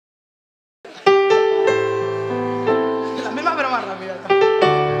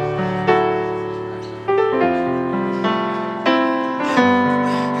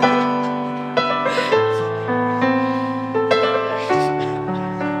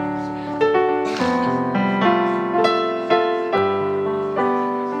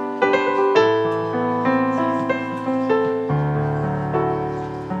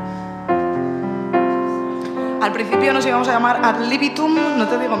principio nos íbamos a llamar Ad Libitum, no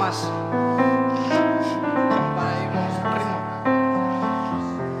te digo más.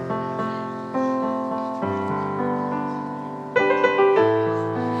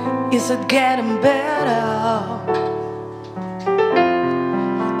 Is it getting better?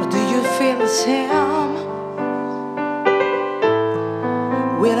 Or do you feel the same?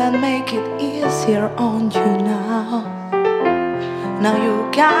 Will it make it easier on you now? Now you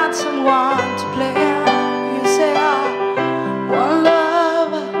got someone to blame. You say, one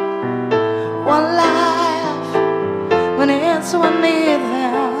love, one life. When it's one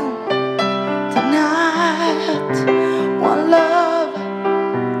evening, tonight, one love,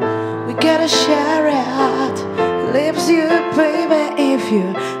 we gotta share it. Leaves you, baby, if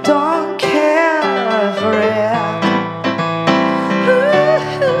you don't care for it.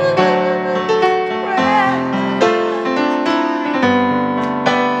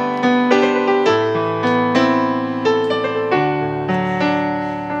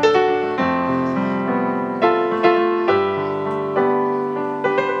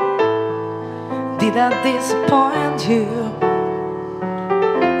 Did I disappoint you,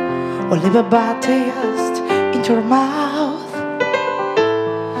 or leave a bad taste in your mouth?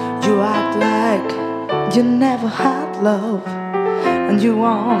 You act like you never had love, and you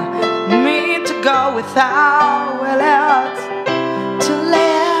want me to go without. Well, it's too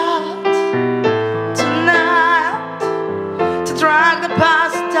late tonight to drag the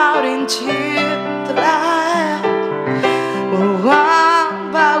past out into the light.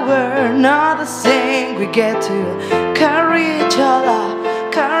 One by word, not the same. We get to carry each other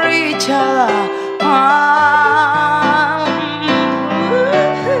on.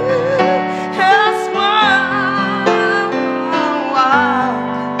 Yes,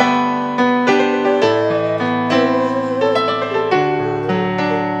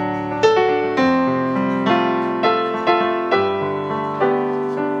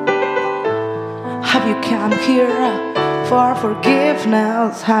 have you come here for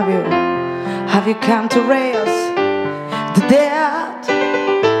forgiveness? Have you come to raise the dead?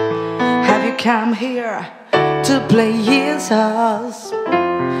 Have you come here to play Jesus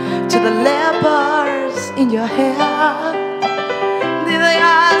to the lepers in your head? Did I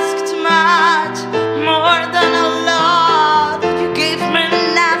ask too much, more than a lot? You gave me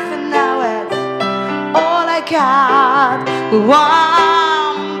nothing, now it's all I got.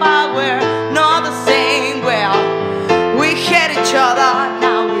 One but we're not the same. Well, we hate each other,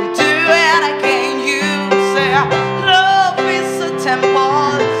 now we do it again. You say love is a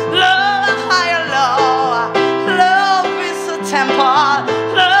temple, love higher law. Love is a temple,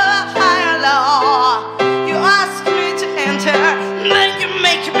 love higher law. You ask me to enter, then you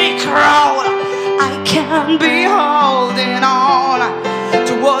make me crawl. I can't be holding on.